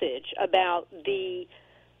message about the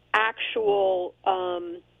actual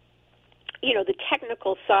the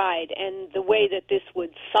technical side and the way that this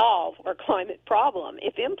would solve our climate problem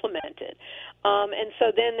if implemented. And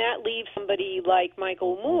so then that leaves somebody like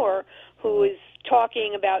Michael Moore, who is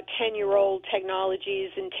talking about 10-year-old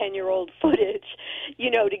technologies and 10-year-old footage,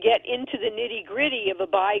 to get into the nitty-gritty of a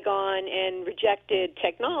bygone and rejected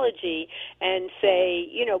technology and say,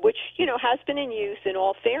 which, has been in use in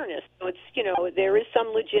all fairness. So it's, there is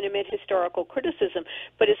some legitimate historical criticism,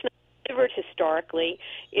 but it's not delivered historically.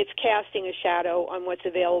 It's casting a shadow on what's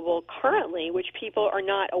available currently, which people are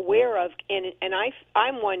not aware of. And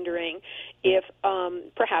I'm wondering if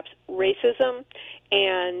perhaps racism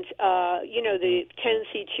and, the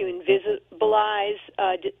tendency to invisibilize,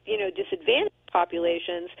 disadvantaged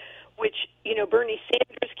populations, which, Bernie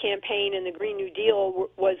Sanders' campaign and the Green New Deal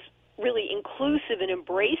was really inclusive and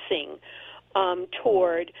embracing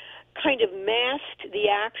toward, kind of masked the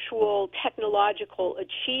actual technological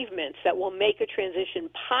achievements that will make a transition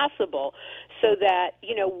possible, so that,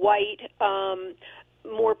 white,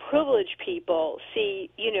 more privileged people see,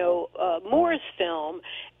 Moore's film,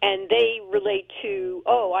 and they relate to,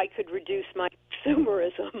 I could reduce my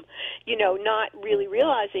consumerism, not really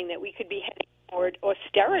realizing that we could be heading toward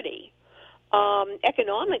austerity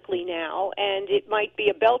economically now, and it might be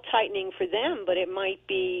a belt-tightening for them, but it might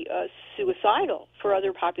be suicidal for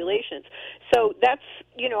other populations. So that's,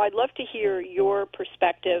 I'd love to hear your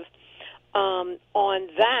perspective on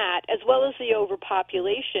that, as well as the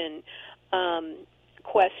overpopulation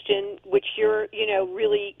question, which you're,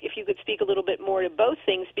 really, if you could speak a little bit more to both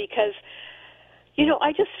things, because,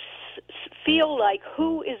 I just feel like,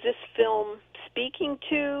 who is this film speaking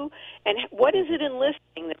to, and what is it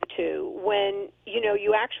enlisting them to when,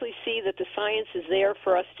 you actually see that the science is there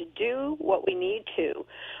for us to do what we need to,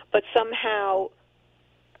 but somehow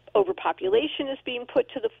overpopulation is being put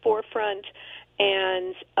to the forefront,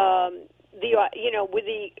 and with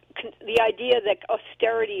the idea that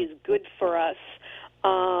austerity is good for us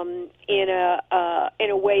in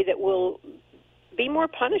a way that will be more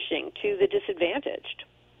punishing to the disadvantaged.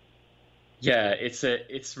 Yeah,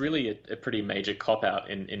 it's really a pretty major cop-out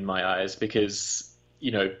in my eyes, because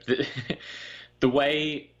the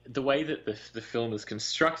way that the film is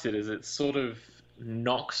constructed is it sort of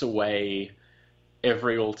knocks away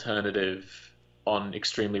every alternative on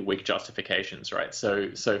extremely weak justifications, right? So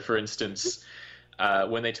for instance,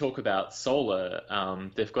 when they talk about solar,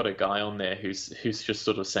 they've got a guy on there who's just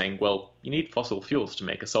sort of saying, well, you need fossil fuels to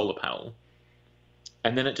make a solar panel,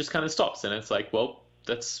 and then it just kind of stops, and it's like, well,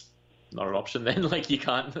 that's not an option then. Like, you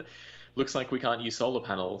can't, looks like we can't use solar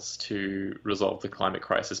panels to resolve the climate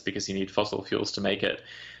crisis because you need fossil fuels to make it.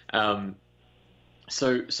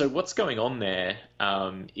 So what's going on there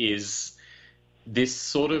is this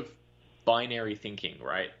sort of binary thinking,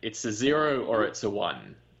 right? It's a 0 or it's a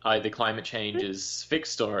 1. Either climate change is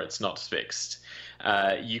fixed or it's not fixed.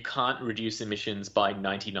 You can't reduce emissions by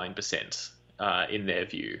 99% in their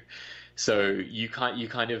view. So you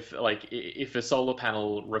kind of, like, if a solar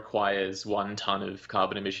panel requires 1 ton of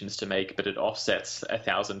carbon emissions to make, but it offsets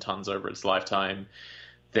 1,000 tons over its lifetime,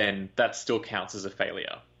 then that still counts as a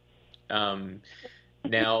failure.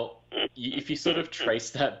 Now, if you sort of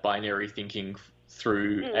trace that binary thinking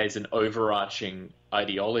through as an overarching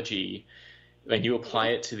ideology, and you apply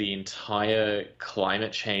it to the entire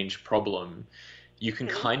climate change problem, you can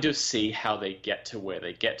kind of see how they get to where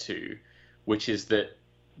they get to, which is that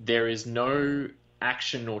there is no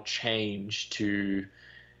action or change to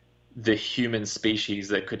the human species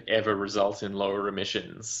that could ever result in lower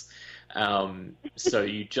emissions. So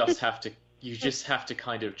you just have to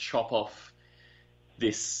kind of chop off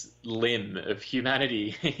this limb of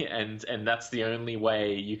humanity, and that's the only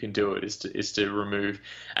way you can do it, is to remove.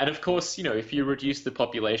 And of course, if you reduce the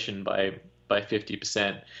population by by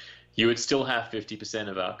 50%, you would still have 50%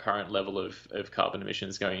 of our current level of carbon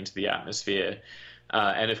emissions going into the atmosphere.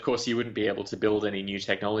 And of course, you wouldn't be able to build any new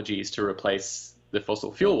technologies to replace the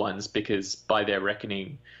fossil fuel ones because by their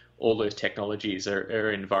reckoning, all those technologies are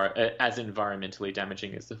as environmentally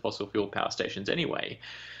damaging as the fossil fuel power stations anyway.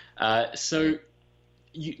 So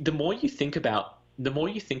the more you think about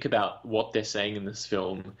what they're saying in this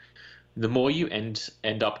film, the more you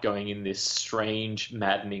end up going in this strange,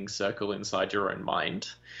 maddening circle inside your own mind.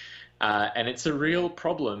 And it's a real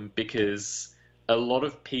problem because a lot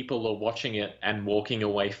of people are watching it and walking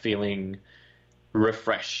away feeling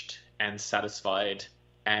refreshed and satisfied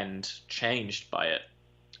and changed by it.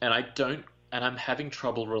 And I'm having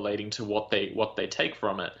trouble relating to what they take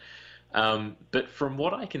from it. But from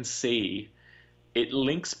what I can see, it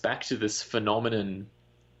links back to this phenomenon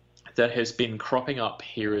that has been cropping up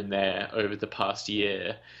here and there over the past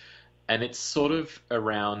year, and it's sort of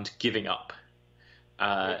around giving up.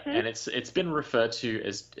 And it's been referred to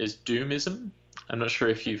as doomism. I'm not sure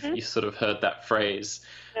if you've sort of heard that phrase.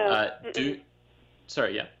 No.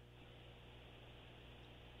 Sorry, yeah.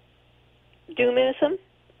 Doomism?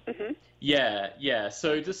 Mm-hmm. Yeah.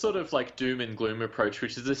 So this sort of like doom and gloom approach,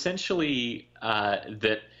 which is essentially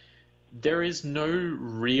that there is no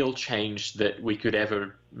real change that we could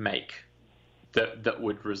ever make that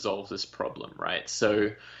would resolve this problem, right?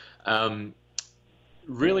 So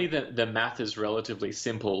really the math is relatively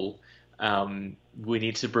simple. We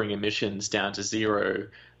need to bring emissions down to zero.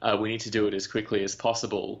 We need to do it as quickly as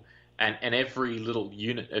possible. And every little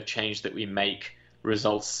unit of change that we make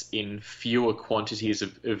results in fewer quantities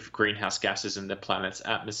of greenhouse gases in the planet's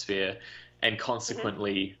atmosphere, and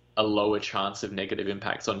consequently a lower chance of negative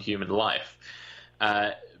impacts on human life.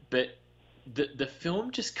 But the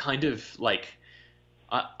film just kind of like,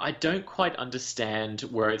 I don't quite understand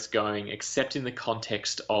where it's going, except in the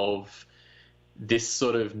context of this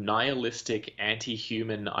sort of nihilistic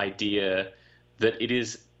anti-human idea that it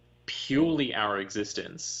is purely our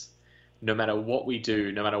existence. No matter what we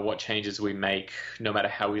do, no matter what changes we make, no matter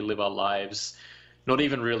how we live our lives, not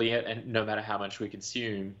even really, and no matter how much we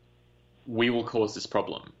consume, we will cause this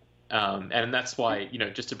problem. And that's why,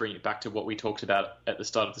 just to bring it back to what we talked about at the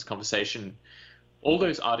start of this conversation, all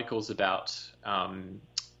those articles about,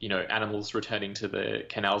 animals returning to the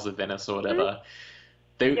canals of Venice or whatever,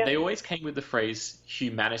 they always came with the phrase,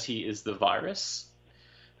 humanity is the virus.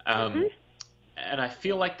 And I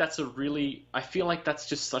feel like that's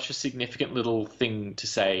just such a significant little thing to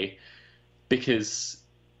say, because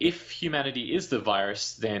if humanity is the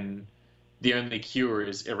virus, then the only cure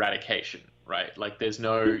is eradication, right? Like there's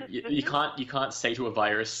no, you can't say to a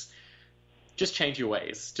virus, just change your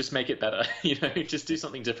ways, just make it better, just do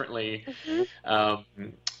something differently.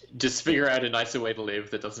 Just figure out a nicer way to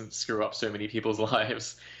live that doesn't screw up so many people's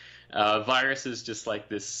lives. Virus is just like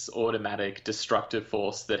this automatic destructive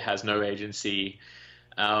force that has no agency.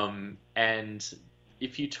 And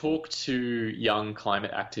if you talk to young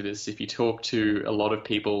climate activists, if you talk to a lot of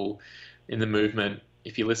people in the movement,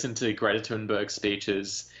 if you listen to Greta Thunberg's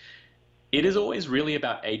speeches, it is always really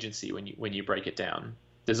about agency when you break it down.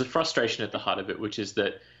 There's a frustration at the heart of it, which is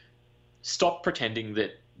that stop pretending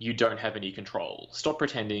that you don't have any control. Stop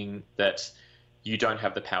pretending that you don't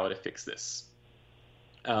have the power to fix this.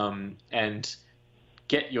 And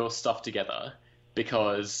get your stuff together,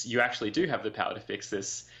 because you actually do have the power to fix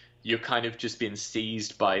this. You're kind of just been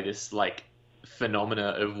seized by this like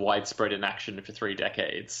phenomena of widespread inaction for 3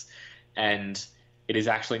 decades, and it is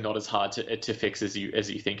actually not as hard to fix as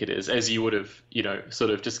you think it is, as you would have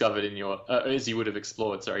sort of discovered in your as you would have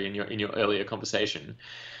explored in your earlier conversation.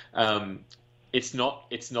 It's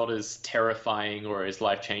not as terrifying or as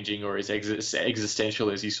life-changing or as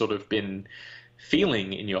existential as you sort of been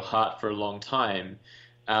feeling in your heart for a long time,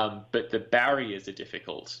 but the barriers are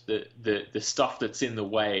difficult. The stuff that's in the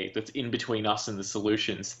way, that's in between us and the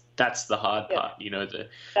solutions, that's the hard part.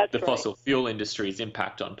 The fossil fuel industry's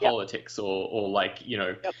impact on politics, or like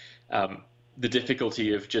the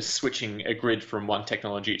difficulty of just switching a grid from one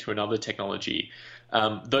technology to another technology.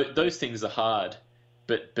 Those things are hard,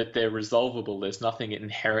 but they're resolvable. There's nothing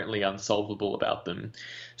inherently unsolvable about them.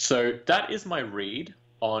 So that is my read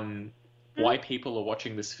on why people are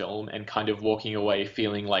watching this film and kind of walking away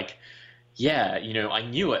feeling like, I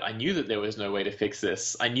knew it. I knew that there was no way to fix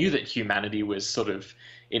this. I knew that humanity was sort of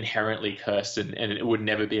inherently cursed and it would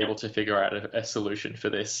never be able to figure out a solution for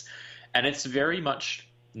this. And it's very much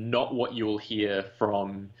not what you will hear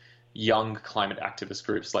from young climate activist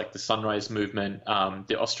groups like the Sunrise Movement,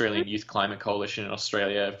 the Australian Youth Climate Coalition in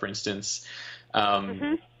Australia, for instance.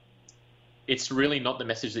 It's really not the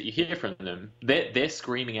message that you hear from them. They're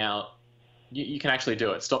screaming out, you can actually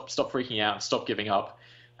do it. Stop freaking out. Stop giving up.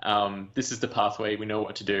 This is the pathway. We know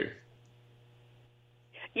what to do.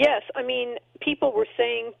 Yes, I mean, people were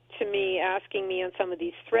saying to me, asking me on some of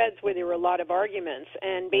these threads where there were a lot of arguments,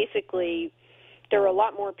 and basically there were a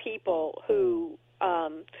lot more people who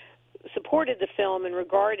supported the film and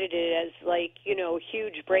regarded it as, like, you know, a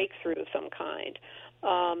huge breakthrough of some kind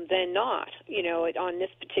than not. You know, on this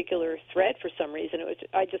particular thread, for some reason,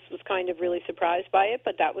 I just was kind of really surprised by it,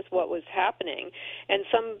 but that was what was happening. And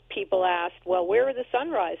some people asked, well, where are the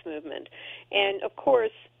Sunrise Movement? And, of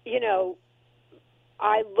course, you know,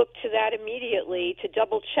 I looked to that immediately to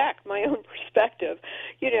double check my own perspective,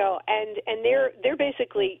 you know, and they're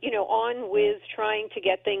basically, you know, on with trying to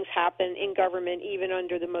get things happen in government even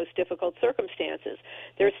under the most difficult circumstances.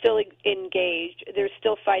 They're still engaged. They're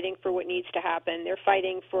still fighting for what needs to happen. They're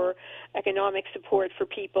fighting for economic support for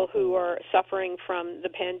people who are suffering from the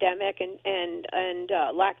pandemic and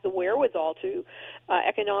lack the wherewithal to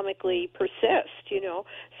economically persist, you know.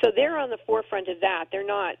 So they're on the forefront of that. They're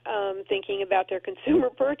not thinking about their consumer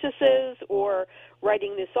purchases or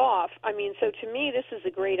writing this off. I mean, so to me, this is a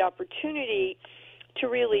great opportunity to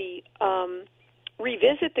really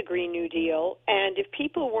revisit the Green New Deal. And if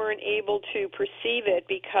people weren't able to perceive it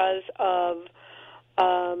because of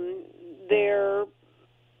their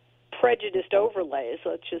prejudiced overlays,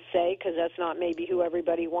 let's just say, because that's not maybe who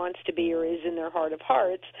everybody wants to be or is in their heart of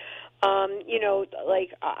hearts, you know,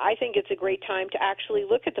 like, I think it's a great time to actually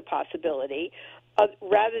look at the possibility of,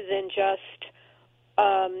 rather than just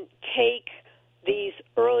take these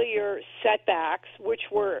earlier setbacks, which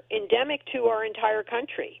were endemic to our entire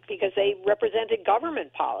country because they represented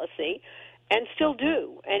government policy and still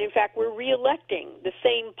do. And, in fact, we're re-electing the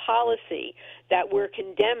same policy that we're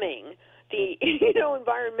condemning the, you know,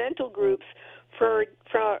 environmental groups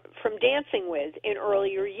from dancing with in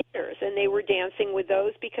earlier years. And they were dancing with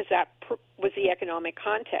those because that was the economic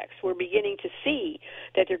context. We're beginning to see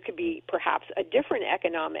that there could be perhaps a different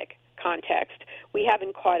economic context. We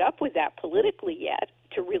haven't caught up with that politically yet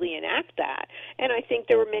to really enact that. And I think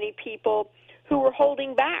there were many people who were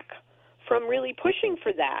holding back from really pushing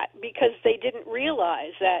for that because they didn't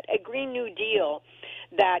realize that a Green New Deal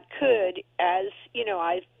that could, as, you know,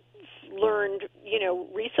 I've learned, you know,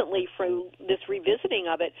 recently from this revisiting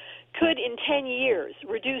of it, could in 10 years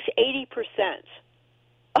reduce 80%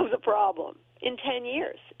 of the problem in 10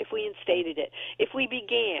 years if we instated it. If we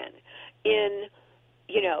began in,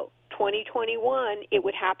 you know, 2021, it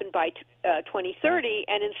would happen by 2030,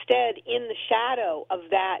 and instead, in the shadow of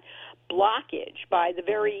that blockage by the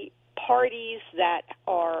very parties that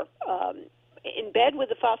are in bed with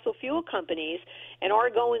the fossil fuel companies and are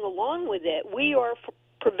going along with it, we are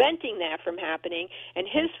preventing that from happening. And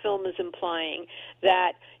his film is implying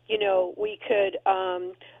that, you know, we could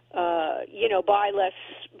you know, buy less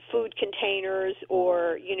food containers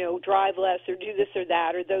or, you know, drive less or do this or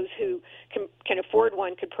that, or those who can afford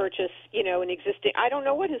one could purchase, you know, an existing, I don't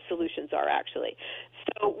know what his solutions are actually.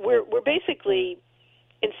 So we're basically,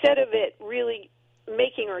 instead of it really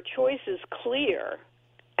making our choices clear,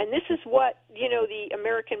 and this is what, you know, the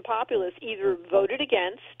American populace either voted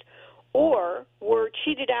against or were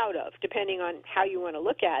cheated out of, depending on how you want to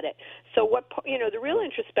look at it. So what, you know, the real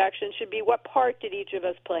introspection should be what part did each of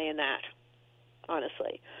us play in that,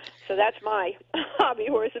 honestly. So that's my hobby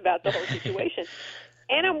horse about the whole situation.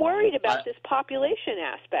 And I'm worried about this population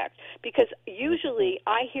aspect because usually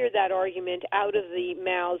I hear that argument out of the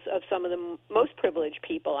mouths of some of the most privileged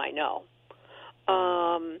people I know.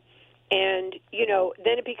 And, you know,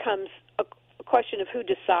 then it becomes a question of who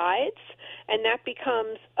decides, and that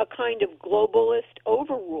becomes a kind of globalist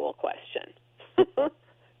overrule question,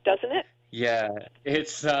 doesn't it? Yeah,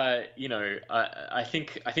 it's you know, I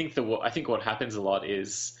think what happens a lot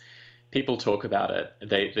is people talk about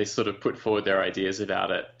it. They sort of put forward their ideas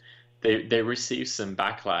about it. They receive some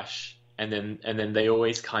backlash, and then they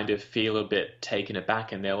always kind of feel a bit taken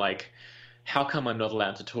aback, and they're like, how come I'm not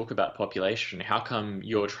allowed to talk about population? How come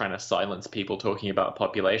you're trying to silence people talking about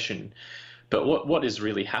population? But what is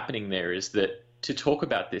really happening there is that to talk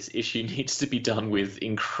about this issue needs to be done with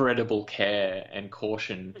incredible care and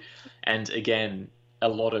caution. And again, a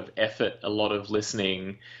lot of effort, a lot of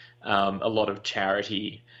listening, a lot of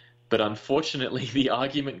charity. But unfortunately, the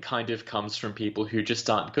argument kind of comes from people who just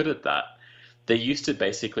aren't good at that. They're used to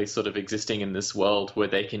basically sort of existing in this world where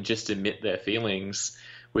they can just emit their feelings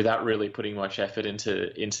without really putting much effort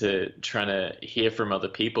into trying to hear from other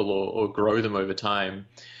people or grow them over time.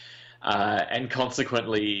 And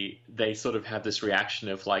consequently, they sort of have this reaction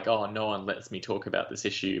of like, oh, no one lets me talk about this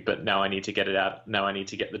issue, but now I need to get it out. Now I need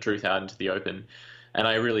to get the truth out into the open. And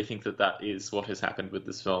I really think that is what has happened with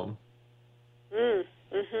this film.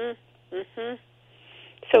 Mm-hmm. Mhm.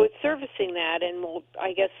 So it's servicing that, and we'll,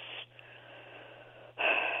 I guess,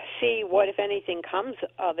 see what, if anything, comes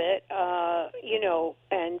of it.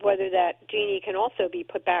 And whether that genie can also be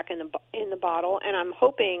put back in the bottle. And I'm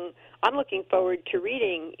looking forward to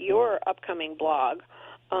reading your upcoming blog.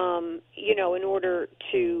 In order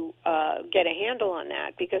to get a handle on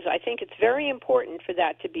that, because I think it's very important for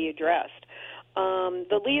that to be addressed.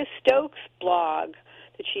 The Leah Stokes blog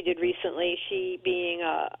that she did recently, she being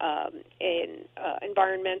an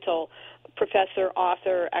environmental professor,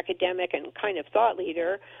 author, academic, and kind of thought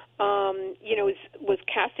leader, was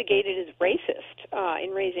castigated as racist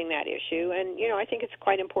in raising that issue. And, I think it's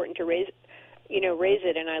quite important to raise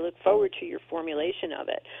it, and I look forward to your formulation of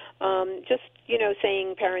it. Just,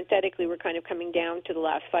 saying parenthetically, we're kind of coming down to the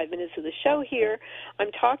last 5 minutes of the show here.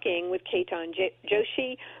 I'm talking with Ketan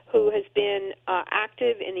Joshi, who has been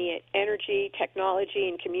active in the energy, technology,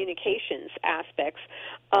 and communications aspects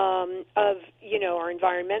of, our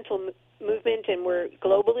environmental movement, and we're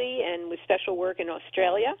globally and with special work in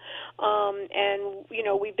Australia.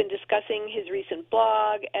 We've been discussing his recent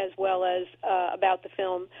blog as well as about the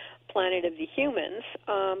film Planet of the Humans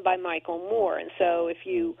by Michael Moore. And so if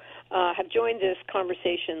you have joined this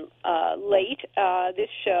conversation late, this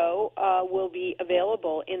show will be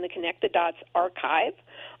available in the Connect the Dots archive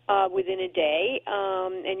within a day,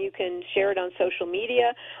 and you can share it on social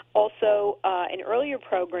media. Also, an earlier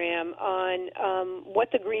program on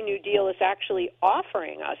what the Green New Deal is actually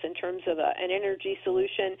offering us in terms of an energy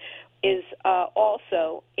solution is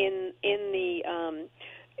also in the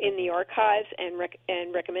archives and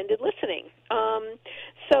recommended listening.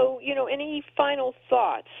 So, any final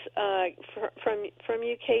thoughts from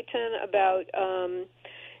you, Ketan, about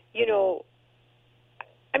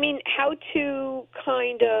how to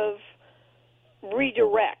kind of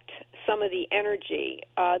redirect some of the energy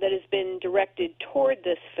that has been directed toward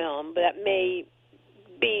this film that may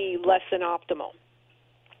be less than optimal?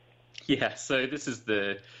 Yeah, so this is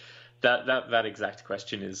that exact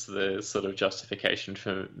question is the sort of justification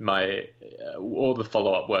for my all the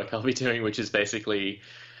follow-up work I'll be doing, which is basically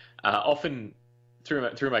often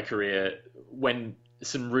through my career, when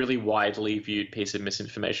some really widely viewed piece of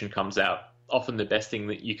misinformation comes out, often the best thing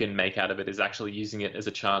that you can make out of it is actually using it as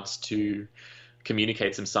a chance to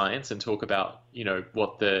communicate some science and talk about,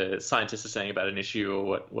 what the scientists are saying about an issue,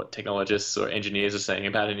 or what technologists or engineers are saying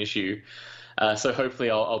about an issue. So hopefully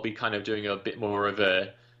I'll be kind of doing a bit more of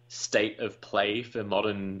a state of play for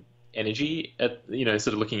modern energy, sort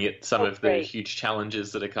of looking at some of the huge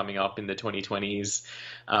challenges that are coming up in the 2020s,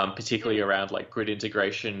 particularly around like grid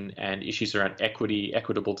integration and issues around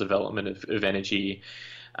equitable development of energy.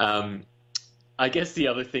 I guess the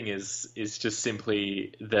other thing is just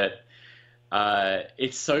simply that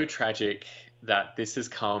it's so tragic that this has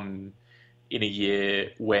come in a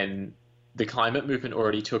year when the climate movement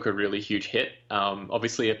already took a really huge hit.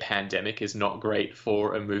 Obviously, a pandemic is not great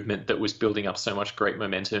for a movement that was building up so much great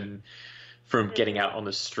momentum from getting out on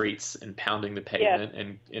the streets and pounding the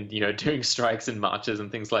pavement and doing strikes and marches and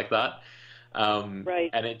things like that.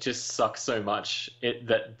 And it just sucks so much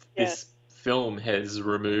that this film has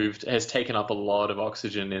taken up a lot of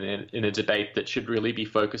oxygen in a debate that should really be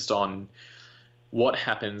focused on what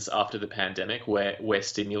happens after the pandemic, where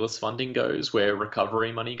stimulus funding goes, where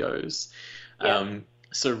recovery money goes.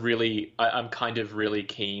 So really, I'm kind of really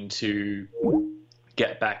keen to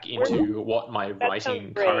get back into what my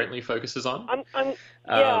writing currently focuses on.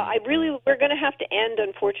 We're going to have to end,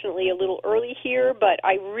 unfortunately, a little early here, but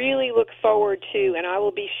I really look forward to, and I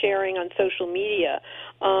will be sharing on social media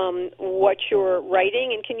what you're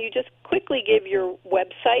writing. And can you just quickly give your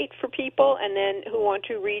website for people, and then who want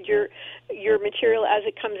to read your material as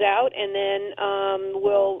it comes out, and then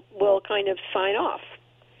we'll kind of sign off.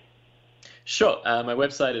 Sure. My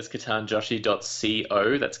website is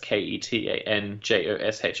ketanjoshi.co. That's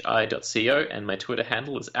ketanjoshi.co, and my Twitter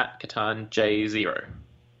handle is @ketanj0.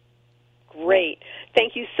 Great.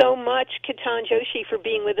 Thank you so much, Ketan Joshi, for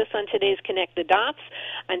being with us on today's Connect the Dots.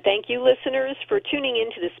 And thank you, listeners, for tuning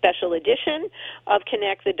in to the special edition of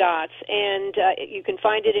Connect the Dots. And you can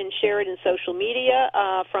find it and share it in social media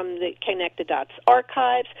from the Connect the Dots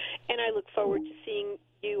archives. And I look forward to seeing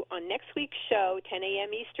you on next week's show, 10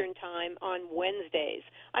 a.m. Eastern Time on Wednesdays.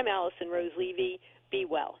 I'm Alison Rose Levy. Be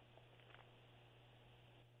well.